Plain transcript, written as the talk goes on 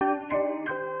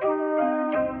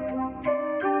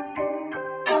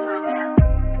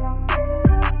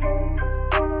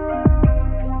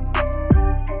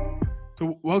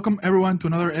So welcome everyone to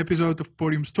another episode of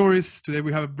Podium Stories. Today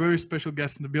we have a very special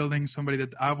guest in the building, somebody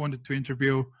that I've wanted to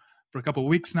interview for a couple of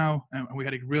weeks now. And we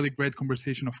had a really great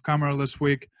conversation off camera last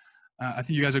week. I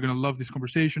think you guys are going to love this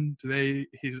conversation. Today,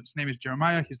 his name is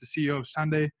Jeremiah. He's the CEO of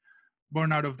Sunday,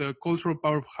 born out of the cultural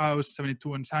powerhouse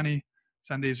 72andSunny.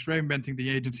 Sunday is reinventing the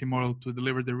agency model to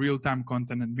deliver the real-time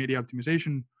content and media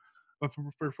optimization of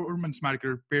a performance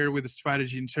marketer paired with a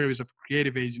strategy and service of a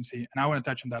creative agency. And I want to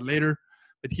touch on that later.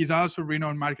 But he's also a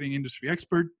renowned marketing industry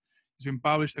expert. He's been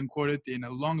published and quoted in a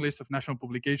long list of national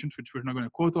publications, which we're not going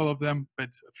to quote all of them, but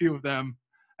a few of them,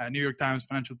 New York Times,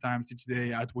 Financial Times, Each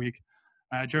Day, Adweek.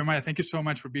 Jeremiah, thank you so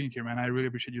much for being here, man. I really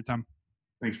appreciate your time.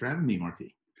 Thanks for having me,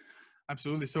 Marty.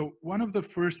 Absolutely. So one of the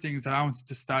first things that I wanted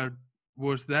to start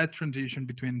was that transition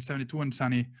between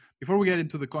 72andSunny. Before we get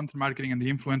into the content marketing and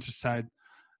the influencer side,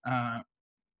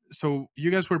 so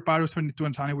you guys were part of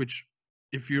 72andSunny, which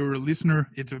if you're a listener,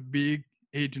 it's a big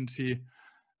agency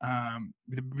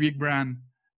with a big brand,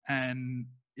 and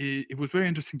it was very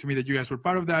interesting to me that you guys were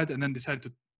part of that and then decided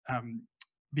to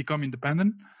become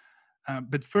independent.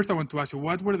 But first I want to ask you,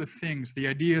 what were the things, the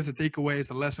ideas, the takeaways,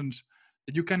 the lessons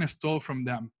that you kind of stole from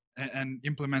them and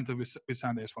implemented with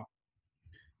Sunday as well?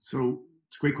 So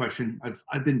it's a great question.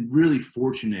 I've been really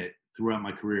fortunate throughout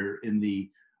my career in the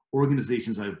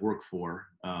organizations I've worked for.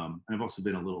 And I've also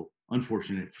been a little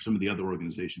unfortunate for some of the other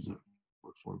organizations I've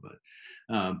worked for, but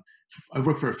I've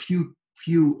worked for a few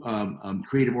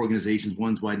creative organizations.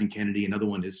 One's Wieden Kennedy, another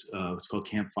one is it's called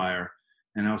Campfire,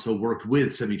 and I also worked with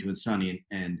 72andSunny.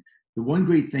 And the one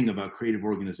great thing about creative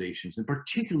organizations, and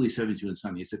particularly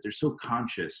 72andSunny, is that they're so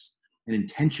conscious and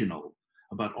intentional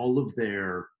about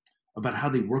about how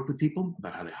they work with people,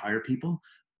 about how they hire people,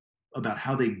 about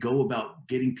how they go about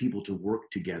getting people to work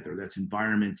together. That's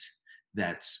environment,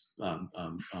 that's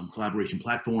collaboration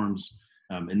platforms,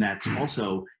 and that's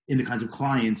also in the kinds of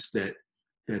clients that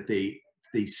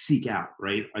they seek out,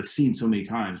 right? I've seen so many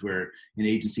times where an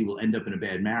agency will end up in a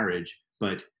bad marriage,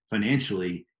 but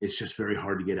financially it's just very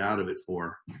hard to get out of it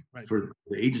for the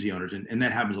agency owners, and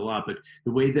that happens a lot. But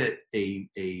the way that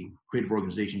a creative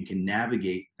organization can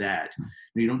navigate that,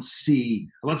 you don't see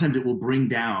a lot of times it will bring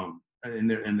down,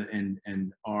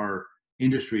 and our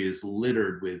industry is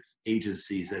littered with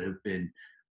agencies that have been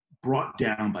brought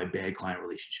down by bad client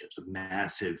relationships.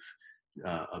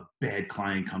 A bad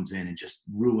client comes in and just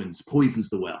poisons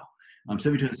the well.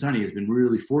 72andSunny has been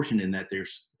really fortunate in that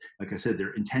like I said,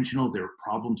 they're intentional, they're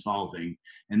problem solving.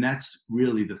 And that's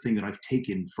really the thing that I've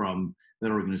taken from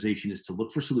that organization, is to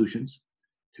look for solutions,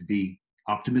 to be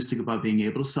optimistic about being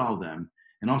able to solve them,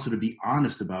 and also to be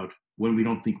honest about when we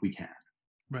don't think we can.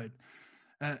 Right.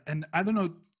 And I don't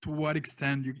know to what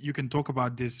extent you can talk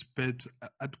about this, but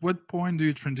at what point do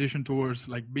you transition towards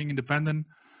like being independent,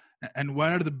 and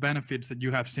what are the benefits that you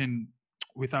have seen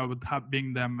without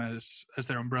having them as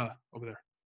their umbrella over there?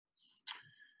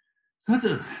 That's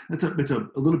a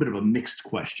little bit of a mixed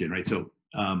question, right? So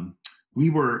we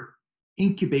were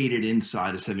incubated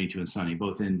inside of 72andSunny,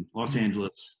 both in Los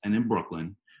Angeles and in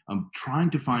Brooklyn, trying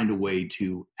to find a way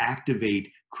to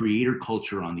activate creator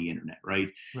culture on the internet, right?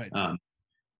 Right.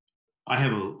 I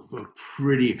have a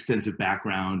pretty extensive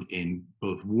background in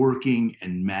both working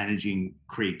and managing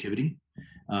creativity,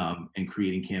 and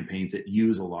creating campaigns that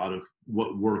use a lot of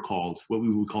what we would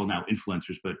call now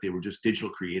influencers, but they were just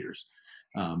digital creators.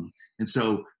 And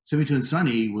so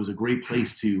 72andSunny was a great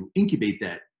place to incubate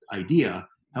that idea.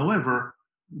 However,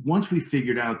 once we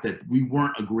figured out that we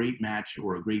weren't a great match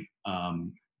or a great,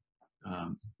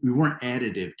 we weren't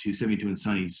additive to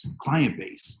 72andSunny's client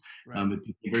base, it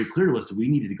became very clear to us that we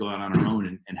needed to go out on our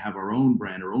own and have our own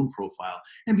brand, our own profile,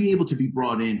 and be able to be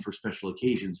brought in for special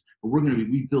occasions. But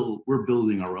we're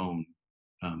building our own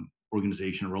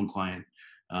organization, our own client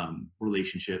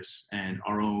relationships, and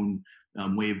our own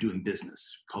way of doing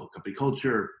business, company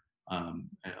culture,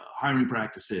 hiring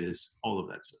practices, all of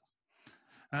that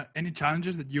stuff. Any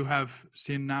challenges that you have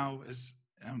seen now as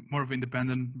more of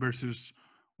independent versus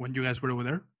when you guys were over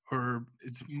there, or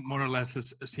it's more or less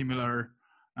a similar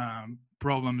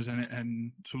problems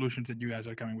and solutions that you guys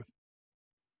are coming with?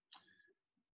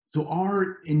 So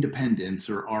our independence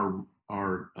or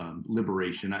our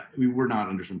liberation, we were not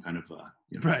under some kind of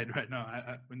Right. No,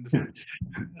 I understand.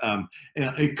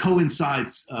 It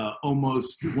coincides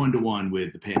almost 1-to-1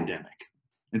 with the pandemic,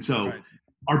 and so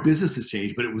our business has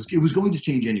changed, but it was going to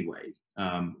change anyway.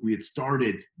 We had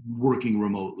started working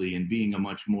remotely and being a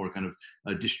much more kind of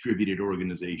a distributed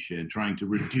organization, trying to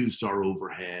reduce our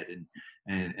overhead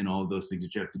and all of those things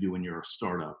that you have to do when you're a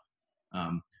startup.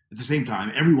 At the same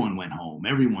time, everyone went home.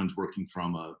 Everyone's working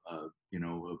from a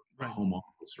home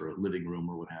office or a living room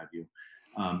or what have you.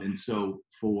 And so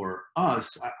for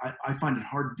us, I find it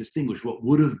hard to distinguish what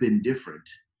would have been different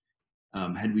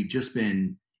had we just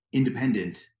been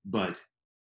independent, but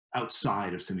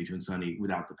outside of 72 and Sunny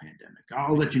without the pandemic.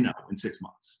 I'll let you know in 6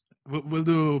 months. We'll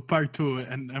do part 2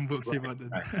 and we'll see about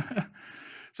that. Right.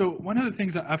 So one of the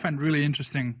things that I find really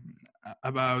interesting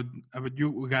about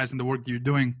you guys and the work that you're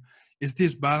doing is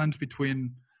this balance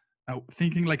between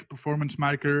thinking like a performance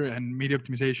marketer and media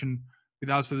optimization, with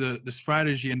also the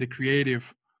strategy and the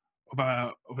creative of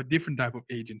a different type of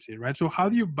agency, right? So how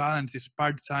do you balance this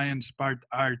part science, part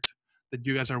art that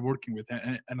you guys are working with,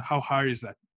 and how hard is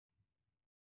that?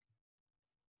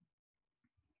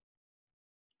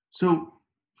 So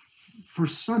for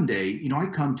Sunday, I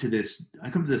come to this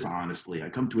honestly. I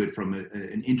come to it from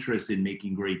an interest in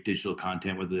making great digital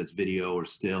content, whether that's video or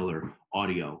still or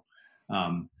audio.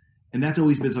 And that's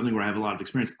always been something where I have a lot of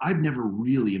experience. I've never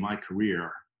really in my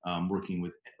career working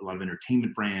with a lot of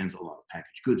entertainment brands, a lot of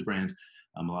packaged goods brands,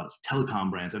 a lot of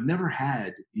telecom brands. I've never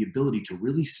had the ability to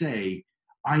really say,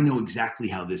 I know exactly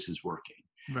how this is working.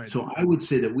 Right. So I would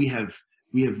say that we have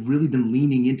really been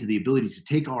leaning into the ability to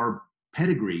take our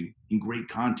pedigree in great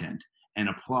content and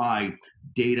apply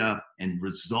data and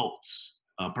results,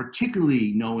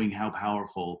 particularly knowing how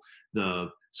powerful the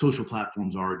social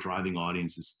platforms are driving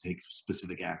audiences to take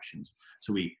specific actions.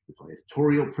 So we apply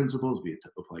editorial principles, we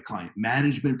apply client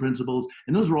management principles,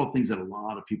 and those are all things that a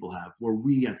lot of people have, where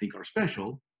we, I think, are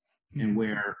special, and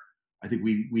where I think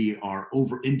we are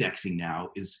over-indexing now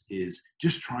is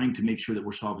just trying to make sure that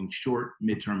we're solving short,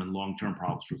 midterm, and long-term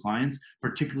problems for clients,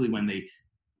 particularly when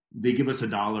they give us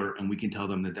 $1 and we can tell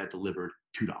them that delivered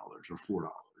 $2 or $4.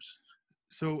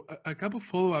 So a couple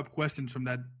follow-up questions from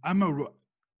that.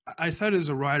 I started as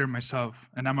a writer myself,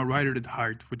 and I'm a writer at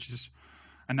heart, which is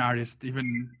an artist.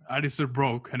 Even artists are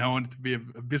broke, and I wanted to be a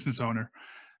business owner.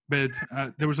 But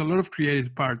there was a lot of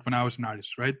creative part when I was an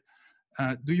artist, right?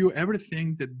 Do you ever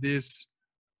think that this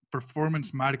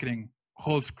performance marketing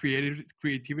holds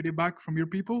creativity back from your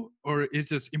people, or is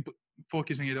just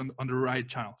focusing it on the right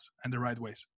channels and the right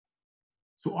ways?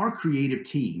 So our creative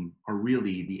team are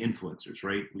really the influencers,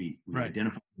 right? We right.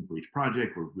 Identify them for each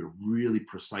project. We're really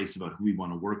precise about who we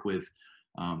want to work with.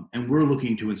 And we're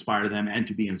looking to inspire them and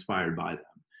to be inspired by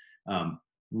them.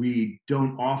 We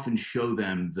don't often show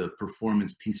them the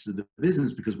performance piece of the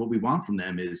business, because what we want from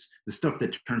them is the stuff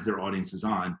that turns their audiences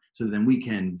on, so that then we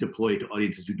can deploy it to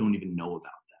audiences who don't even know about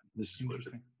them. This is where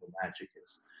the magic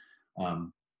is.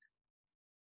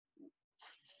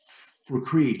 For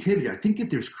creativity, I think that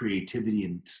there's creativity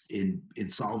in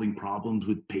solving problems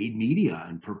with paid media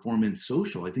and performance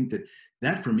social. I think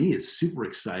that for me is super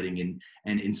exciting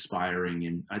and inspiring.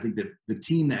 And I think that the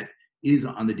team that is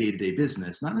on the day-to-day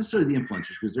business, not necessarily the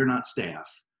influencers, because they're not staff.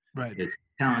 Right. It's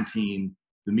the talent team,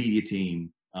 the media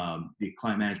team, the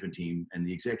client management team, and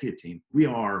the executive team. We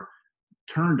are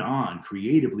turned on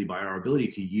creatively by our ability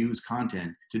to use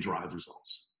content to drive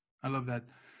results. I love that.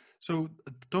 So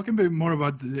talking a bit more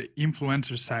about the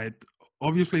influencer side,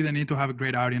 obviously they need to have a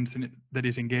great audience that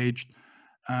is engaged.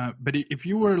 But if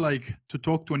you were like to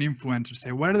talk to an influencer,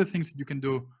 say, what are the things that you can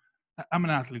do? I'm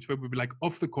an athlete, so it would be like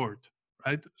off the court,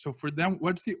 right? So for them,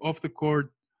 what's the off the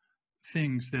court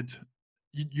things that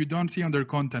you don't see on their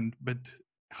content, but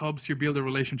helps you build a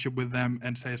relationship with them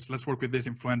and says, let's work with this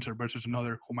influencer versus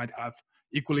another who might have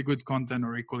equally good content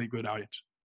or equally good audience?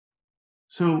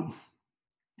 So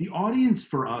the audience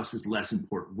for us is less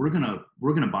important. We're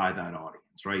gonna buy that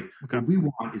audience, right? Okay. What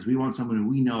we want someone who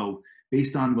we know,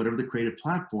 based on whatever the creative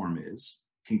platform is,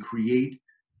 can create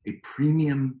a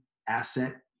premium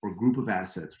asset or group of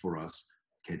assets for us.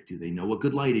 Do they know what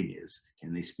good lighting is?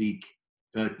 Can they speak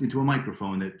into a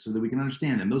microphone so that we can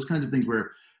understand them? Those kinds of things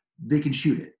where they can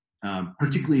shoot it,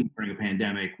 particularly during a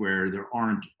pandemic where there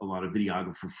aren't a lot of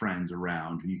videographer friends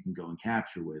around who you can go and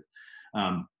capture with.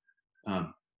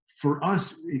 For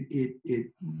us,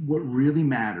 what really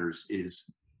matters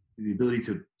is the ability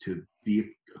to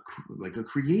be like a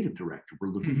creative director. We're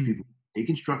looking for people who take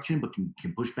instruction, but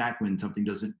can push back when something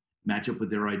doesn't match up with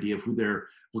their idea of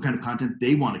what kind of content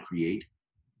they want to create.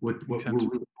 What we're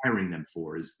really hiring them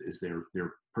for is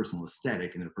their personal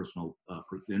aesthetic and their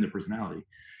personality.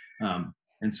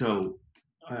 And so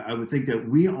I would think that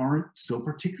we aren't so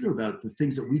particular about the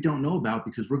things that we don't know about,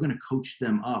 because we're going to coach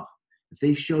them up. If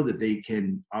they show that they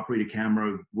can operate a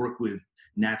camera, work with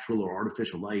natural or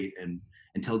artificial light, and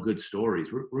tell good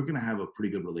stories, we're going to have a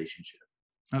pretty good relationship.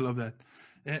 I love that.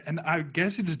 And I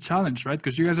guess it's a challenge, right?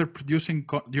 Because you guys are producing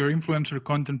your influencer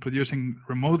content, producing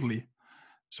remotely.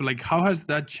 So like, how has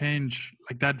that changed,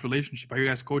 like that relationship? Are you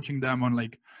guys coaching them on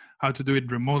like how to do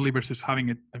it remotely versus having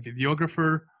a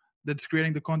videographer that's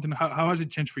creating the content? How has it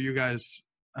changed for you guys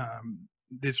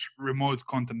this remote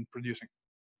content producing?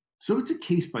 So it's a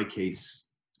case by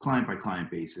case, client by client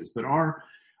basis. But our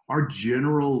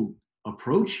general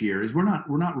approach here is we're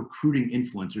not recruiting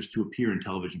influencers to appear in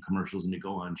television commercials and to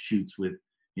go on shoots with,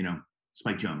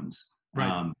 Spike Jonze.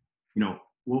 Right.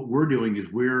 What we're doing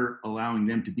is we're allowing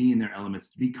them to be in their elements,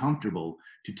 to be comfortable,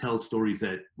 to tell stories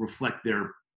that reflect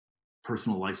their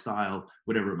personal lifestyle,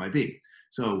 whatever it might be.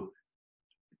 So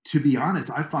to be honest,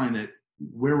 I find that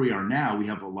where we are now, we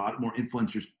have a lot more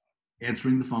influencers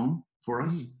answering the phone for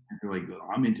us. And they're like,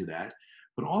 I'm into that.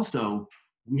 But also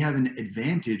we have an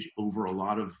advantage over a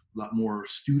lot more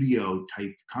studio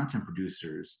type content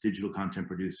producers, digital content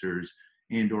producers,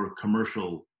 and or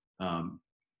commercial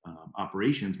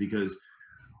operations, because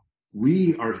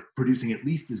we are producing at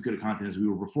least as good a content as we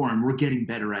were before, and we're getting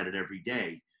better at it every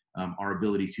day. Our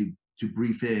ability to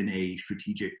brief in a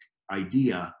strategic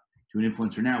idea to an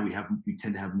influencer now, we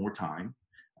tend to have more time.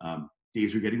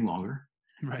 Days are getting longer.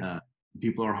 Right.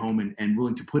 People are home and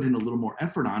willing to put in a little more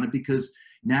effort on it, because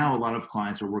now a lot of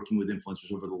clients are working with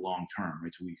influencers over the long term,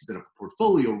 right? So we set up a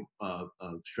portfolio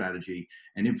strategy,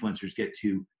 and influencers get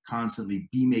to constantly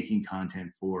be making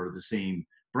content for the same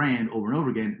brand over and over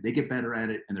again. They get better at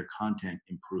it, and their content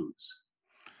improves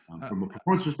from a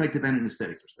performance perspective and an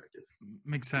aesthetic perspective.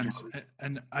 Makes sense.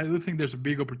 And I do think there's a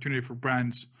big opportunity for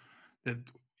brands that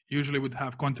usually would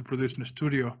have content produced in a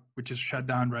studio, which is shut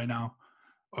down right now,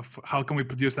 of how can we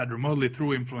produce that remotely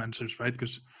through influencers, right?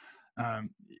 Because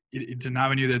it's an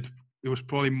avenue that it was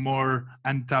probably more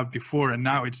untapped before, and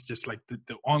now it's just like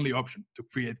the only option to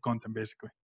create content, basically.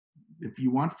 If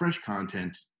you want fresh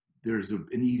content, there's an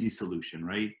easy solution,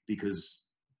 right? Because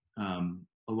a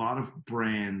lot of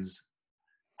brands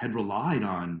had relied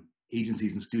on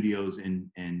agencies and studios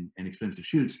and expensive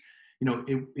shoots.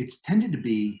 It's tended to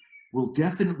be, we'll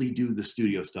definitely do the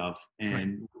studio stuff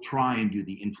and we'll try and do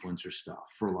the influencer stuff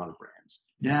for a lot of brands.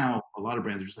 Now, a lot of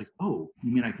brands are just like, oh,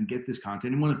 you mean I can get this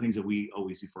content? And one of the things that we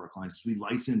always do for our clients is we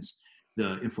license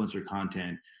the influencer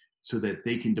content so that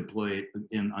they can deploy it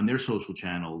on their social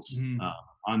channels,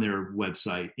 on their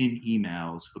website, in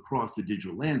emails, across the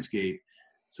digital landscape,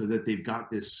 so that they've got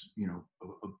this,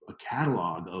 a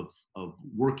catalog of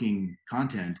working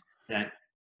content that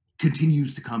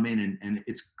continues to come in, and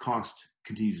its cost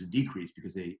continues to decrease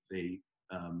because they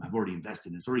have already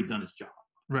invested. It's already done its job.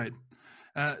 Right.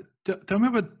 Tell me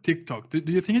about TikTok.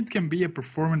 Do you think it can be a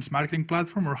performance marketing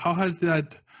platform, or how has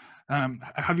that?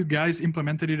 Have you guys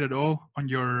implemented it at all on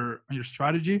your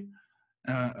strategy?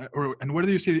 And where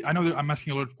do you see? I know that I'm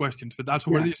asking a lot of questions, but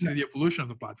also where do you see the evolution of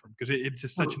the platform? Because it's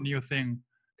just such a new thing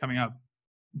coming up.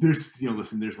 There's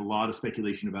there's a lot of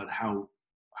speculation about how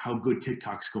good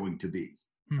TikTok's going to be.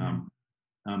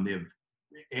 They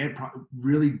have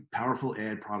really powerful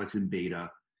ad products in beta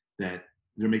that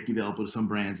they're making available to some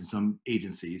brands and some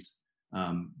agencies.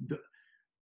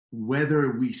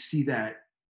 Whether we see that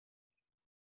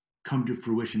come to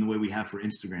fruition the way we have for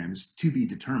Instagram is to be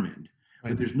determined.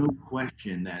 Right. But there's no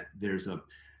question that there's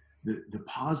the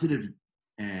positive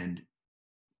and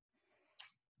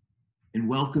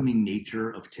welcoming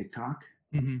nature of TikTok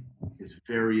is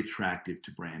very attractive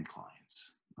to brand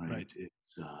clients. Right?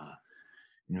 It's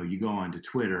you go onto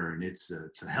Twitter and it's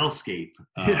a hellscape,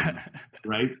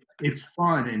 right? It's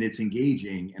fun and it's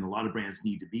engaging, and a lot of brands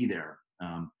need to be there.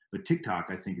 But TikTok,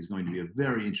 I think, is going to be a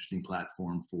very interesting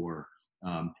platform for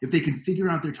if they can figure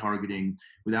out their targeting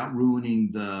without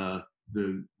ruining the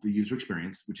user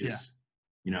experience, which is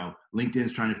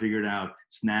LinkedIn's trying to figure it out,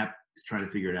 Snap is trying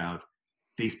to figure it out,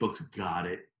 Facebook's got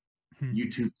it,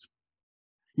 YouTube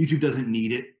doesn't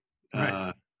need it.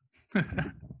 Right.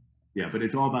 Yeah, but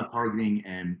it's all about targeting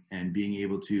and being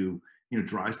able to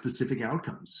drive specific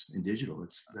outcomes in digital.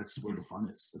 That's where the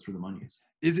fun is. That's where the money is.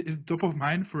 Is it top of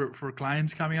mind for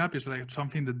clients coming up? Is it like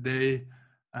something that they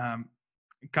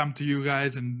come to you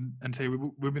guys and say,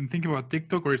 we've been thinking about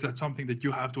TikTok, or is that something that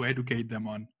you have to educate them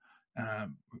on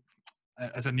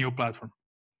as a new platform?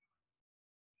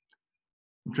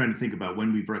 I'm trying to think about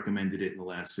when we've recommended it in the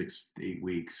last 6 to 8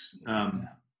 weeks.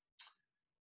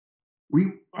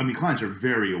 Clients are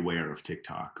very aware of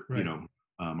TikTok. Right.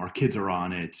 Our kids are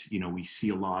on it. We see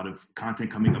a lot of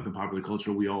content coming up in popular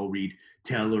culture. We all read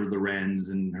Taylor Lorenz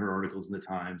and her articles in the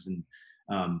Times, and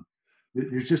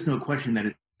there's just no question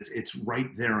that it's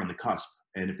right there on the cusp.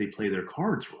 And if they play their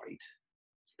cards right,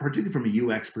 particularly from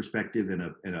a UX perspective and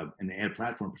an ad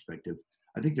platform perspective,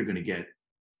 I think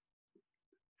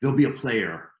they'll be a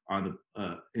player on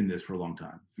in this for a long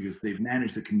time, because they've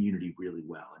managed the community really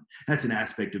well. And that's an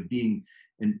aspect of being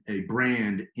a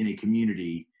brand in a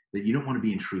community, that you don't want to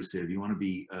be intrusive. You want to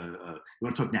be, you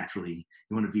want to talk naturally.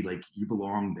 You want to be like you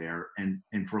belong there. And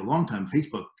for a long time,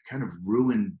 Facebook kind of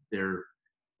ruined their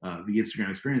the Instagram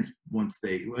experience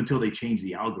until they change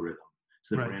the algorithm,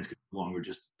 so that Right. brands can no longer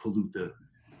just pollute the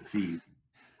feed.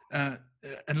 And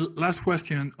last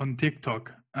question on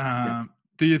TikTok. Yeah.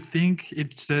 Do you think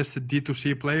it's just a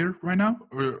D2C player right now,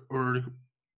 or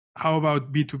how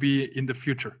about B2B in the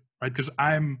future? Right, because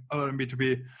I'm a lot in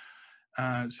B2B,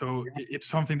 so it's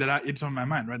something that it's on my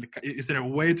mind. Right, is there a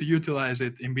way to utilize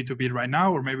it in B2B right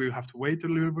now, or maybe we have to wait a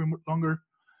little bit longer?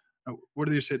 Where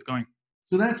do you see it going?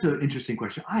 So that's an interesting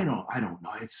question. I don't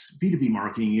know. It's B2B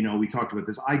marketing. You know, we talked about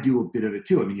this. I do a bit of it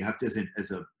too. I mean, you have to,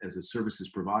 as a services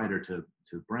provider to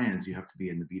brands, you have to be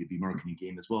in the B2B marketing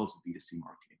game as well as the B2C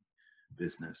marketing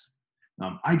business.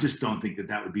 I just don't think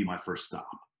that would be my first stop.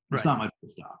 It's not my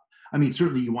first stop. I mean,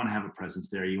 certainly you want to have a presence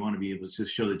there. You want to be able to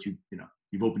just show that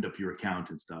you've opened up your account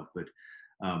and stuff. But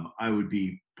I would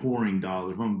be pouring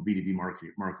dollars. If I'm a B2B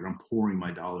marketer, I'm pouring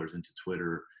my dollars into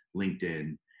Twitter,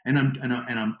 LinkedIn. And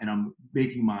I'm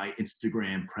making my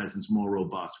Instagram presence more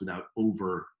robust without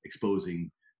over exposing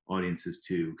audiences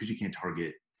to, because you can't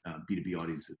target B2B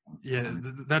audiences. Yeah,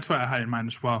 that's what I had in mind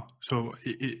as well. So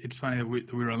it's funny that we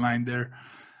were aligned there.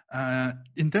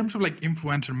 In terms of like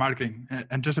influencer marketing,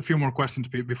 and just a few more questions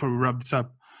before we wrap this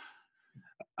up.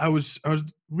 I was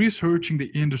researching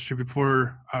the industry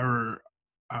before our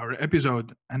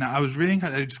episode, and I was reading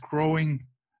that it's growing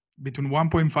between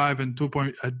 1.5 and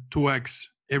 2x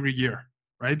every year,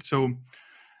 right? So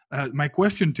my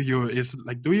question to you is,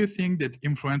 like, do you think that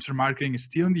influencer marketing is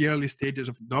still in the early stages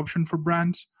of adoption for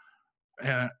brands?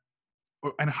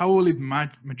 And how will it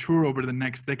mature over the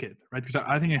next decade, right? Because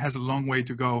I think it has a long way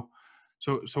to go.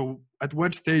 So at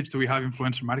what stage do we have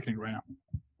influencer marketing right now?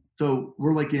 So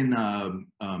we're like we're in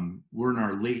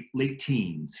our late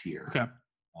teens here. Okay.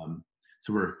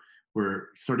 So we're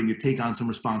starting to take on some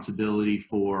responsibility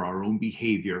for our own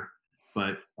behavior,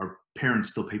 but our parents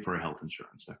still pay for our health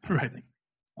insurance. That kind of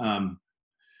thing.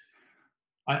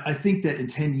 I think that in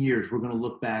 10 years, we're going to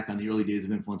look back on the early days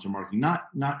of influencer marketing,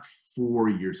 not 4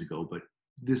 years ago, but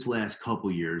this last couple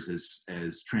years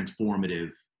as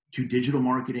transformative to digital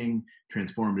marketing,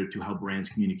 transformative to how brands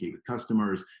communicate with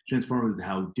customers, transformative to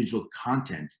how digital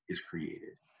content is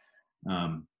created.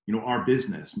 Our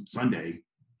business, Sunday,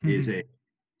 is a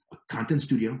content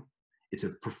studio. It's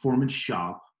a performance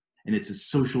shop, and it's a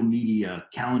social media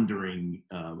calendaring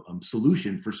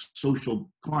solution for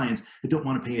social clients that don't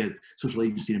want to pay a social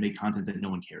agency to make content that no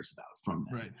one cares about from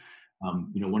them. Right.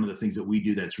 One of the things that we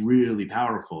do that's really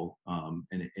powerful, and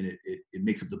it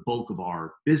makes up the bulk of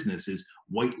our business, is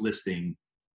whitelisting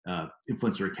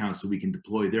influencer accounts so we can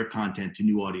deploy their content to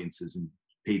new audiences in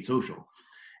paid social.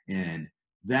 And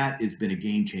that has been a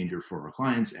game changer for our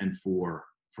clients and for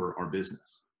our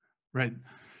business. Right.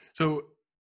 So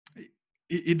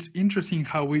it's interesting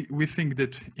how we think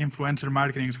that influencer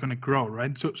marketing is going to grow,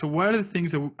 right? So what are the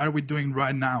things that are we doing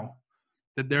right now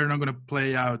that they're not going to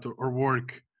play out or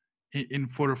work in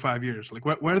 4 or 5 years? Like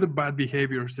what are the bad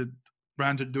behaviors that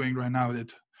brands are doing right now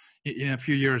that in a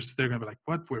few years they're going to be like,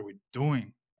 what were we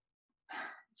doing?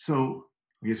 So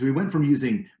we went from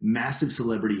using massive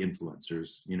celebrity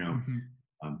influencers,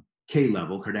 K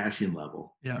level, Kardashian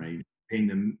level, right? Paying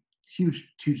them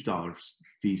huge dollar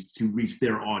fees to reach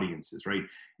their audiences, right?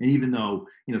 And even though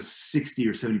 60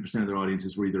 or 70% of their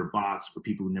audiences were either bots or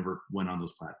people who never went on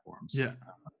those platforms. Yeah.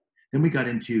 Then we got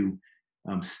into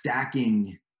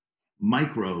stacking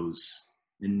micros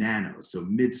and nanos, so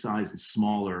mid-sized and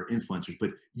smaller influencers,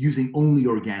 but using only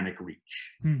organic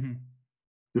reach. Mm-hmm.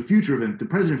 The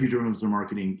present future of influencer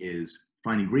marketing is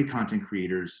finding great content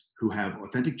creators who have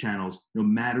authentic channels, no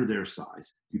matter their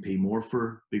size. You pay more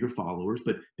for bigger followers,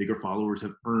 but bigger followers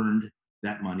have earned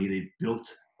that money. They've built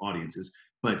audiences.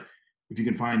 But if you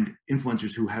can find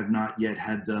influencers who have not yet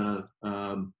had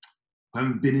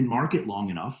haven't been in market long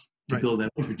enough to build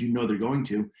that, but they're going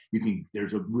to,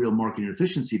 there's a real marketing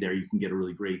efficiency there. You can get a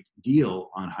really great deal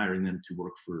on hiring them to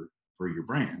work for your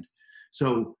brand.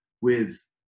 So with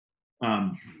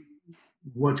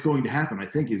what's going to happen, I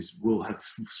think, is we'll have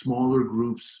smaller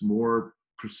groups, more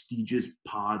prestigious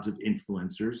pods of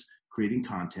influencers creating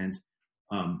content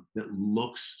that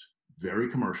looks very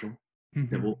commercial,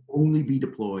 that will only be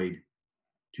deployed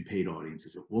to paid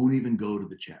audiences. It won't even go to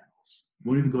the channels. It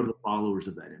won't even go to the followers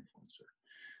of that influencer.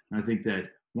 And I think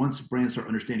that once brands start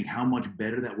understanding how much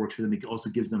better that works for them, it also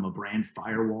gives them a brand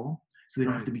firewall. So they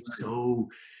don't have to be so,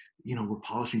 we're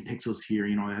polishing pixels here.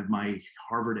 I have my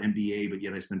Harvard MBA, but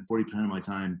yet I spend 40% of my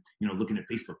time, looking at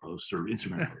Facebook posts or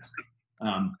Instagram posts.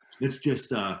 It's just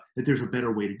that there's a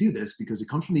better way to do this because it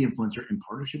comes from the influencer in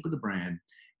partnership with the brand,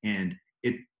 and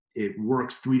it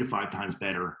works 3 to 5 times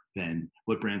better than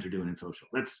what brands are doing in social.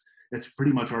 That's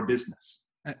pretty much our business.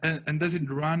 And does it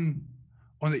run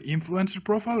on the influencer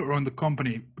profile or on the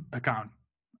company account,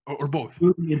 or both?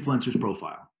 Through the influencer's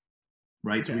profile,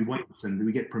 right? Okay. So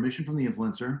we get permission from the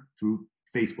influencer through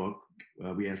Facebook.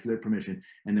 We ask for their permission,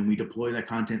 and then we deploy that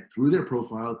content through their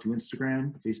profile to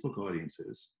Instagram, Facebook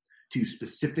audiences, to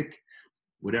specific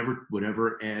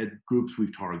whatever ad groups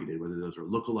we've targeted, whether those are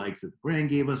lookalikes that the brand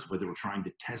gave us, whether we're trying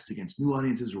to test against new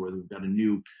audiences, or whether we've got a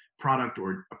new product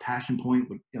or a passion point.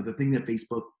 But the thing that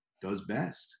Facebook does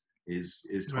best is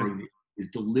targeting, right, is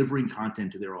delivering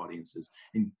content to their audiences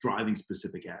and driving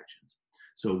specific actions.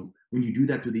 So when you do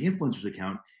that through the influencer's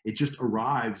account, it just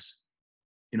arrives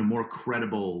in a more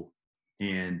credible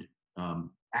and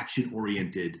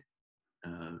action-oriented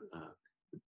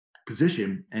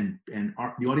position, and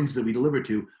the audiences that we deliver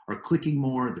to are clicking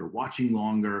more, they're watching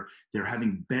longer, they're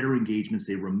having better engagements,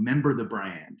 they remember the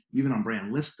brand. Even on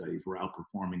brand lift studies, we're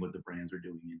outperforming what the brands are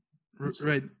doing.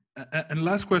 Right. And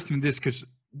last question in this, because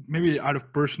maybe out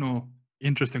of personal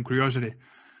interest and curiosity,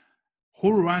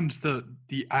 who runs the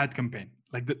ad campaign?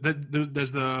 Like,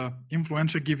 does the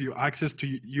influencer give you access to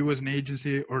you as an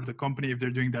agency or the company, if they're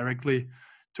doing directly,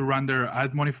 to run their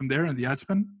ad money from there and the ad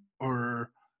spend? Or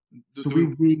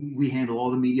we handle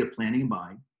all the media planning and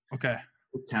buying. Okay.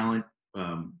 Talent,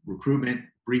 recruitment,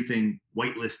 briefing,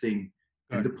 whitelisting,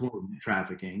 and deployment,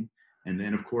 trafficking, and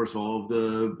then of course all of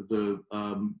the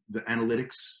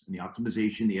analytics and the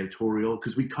optimization, the editorial.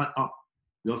 Because we cut up,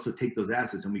 we also take those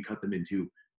assets and we cut them into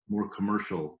more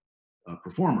commercial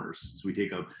performers. So we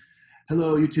take a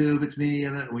hello YouTube, it's me,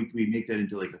 and we make that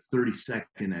into like a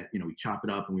 30-second that, we chop it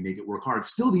up and we make it work hard.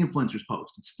 Still the influencer's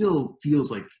post. It still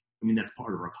feels like, that's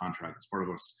part of our contract. It's part of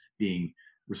us being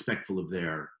respectful of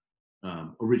their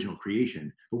original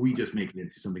creation, but we just make it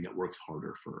into something that works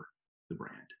harder for the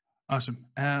brand. Awesome.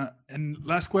 And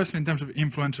last question in terms of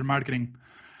influencer marketing.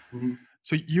 Mm-hmm.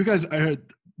 So you guys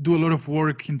do a lot of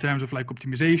work in terms of like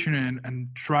optimization and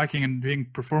tracking and being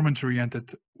performance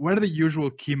oriented. What are the usual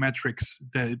key metrics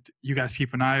that you guys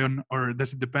keep an eye on, or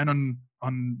does it depend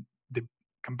on the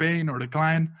campaign or the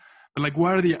client? But like,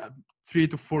 what are the 3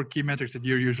 to 4 key metrics that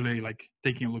you're usually like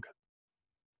taking a look at?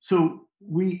 So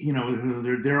we,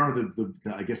 there are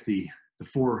I guess the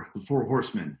four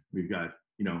horsemen. We've got,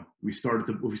 we start at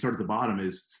the bottom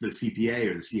is the CPA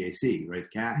or the CAC, right?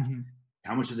 The CAC. Mm-hmm.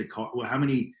 How much does it cost? Well, how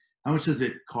much does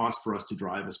it cost for us to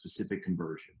drive a specific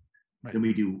conversion? Right. Then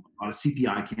we do a lot of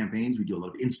CPI campaigns. We do a lot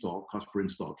of cost per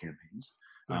install campaigns.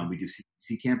 Right. We do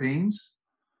CPC campaigns,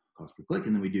 cost per click,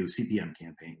 and then we do CPM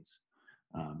campaigns.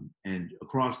 And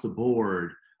across the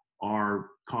board,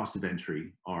 our cost of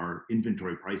entry, our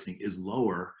inventory pricing is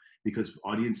lower because the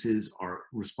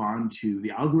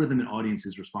algorithm and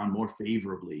audiences respond more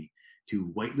favorably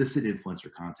to whitelisted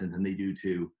influencer content than they do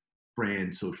to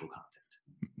brand social content.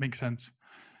 Makes sense.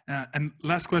 And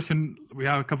last question, we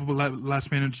have a couple of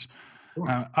last minutes.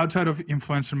 Sure. Outside of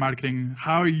influencer marketing,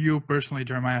 how are you personally,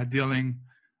 Jeremiah, dealing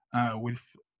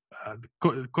with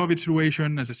the COVID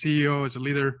situation as a CEO, as a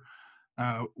leader?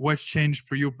 What's changed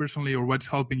for you personally, or what's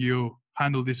helping you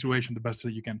handle this situation the best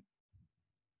that you can?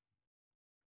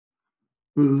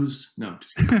 Booze. No.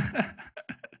 Just kidding.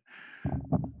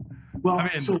 Well,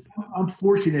 so I'm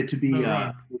fortunate to be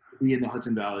in the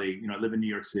Hudson Valley. I live in New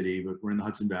York City, but we're in the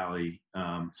Hudson Valley.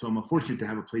 So I'm fortunate to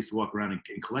have a place to walk around and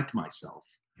collect myself.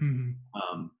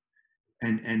 Mm-hmm.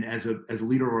 And as a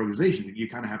leader of organization, you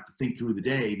kind of have to think through the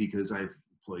day, because I have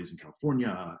employees in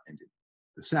California and in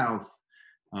the South.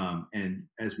 And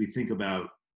as we think about,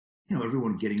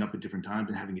 everyone getting up at different times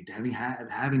and having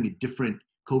a different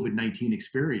COVID-19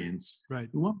 experience, right?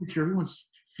 We want to make sure everyone's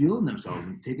feeling themselves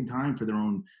and taking time for their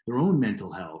own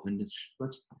mental health. And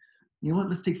let's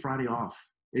take Friday off.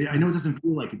 I know it doesn't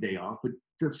feel like a day off, but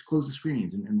let's close the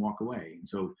screens and walk away. And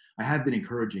so I have been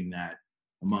encouraging that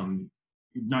among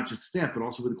not just staff, but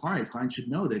also with the clients. Clients should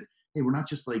know that, hey, we're not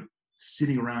just like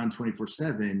sitting around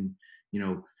 24/7,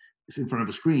 in front of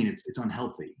a screen. It's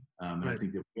unhealthy. And I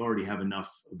think that we already have enough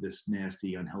of this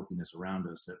nasty unhealthiness around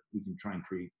us that we can try and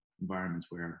create environments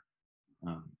where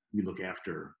we look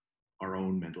after our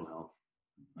own mental health.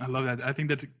 I love that. I think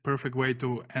that's a perfect way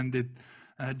to end it.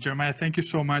 Jeremiah, thank you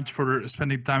so much for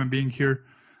spending time and being here.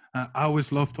 I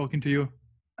always love talking to you.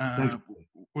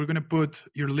 We're going to put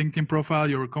your LinkedIn profile,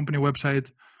 your company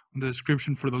website in the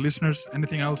description for the listeners.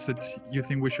 Anything else that you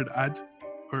think we should add,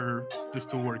 or just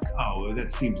to work? Oh,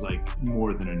 that seems like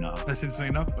more than enough. That seems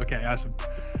enough? Okay, awesome.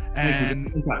 And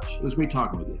in touch. It was great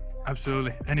talking with you.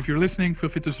 Absolutely. And if you're listening, feel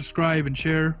free to subscribe and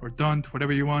share, or don't,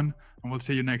 whatever you want. And we'll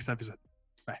see you next episode.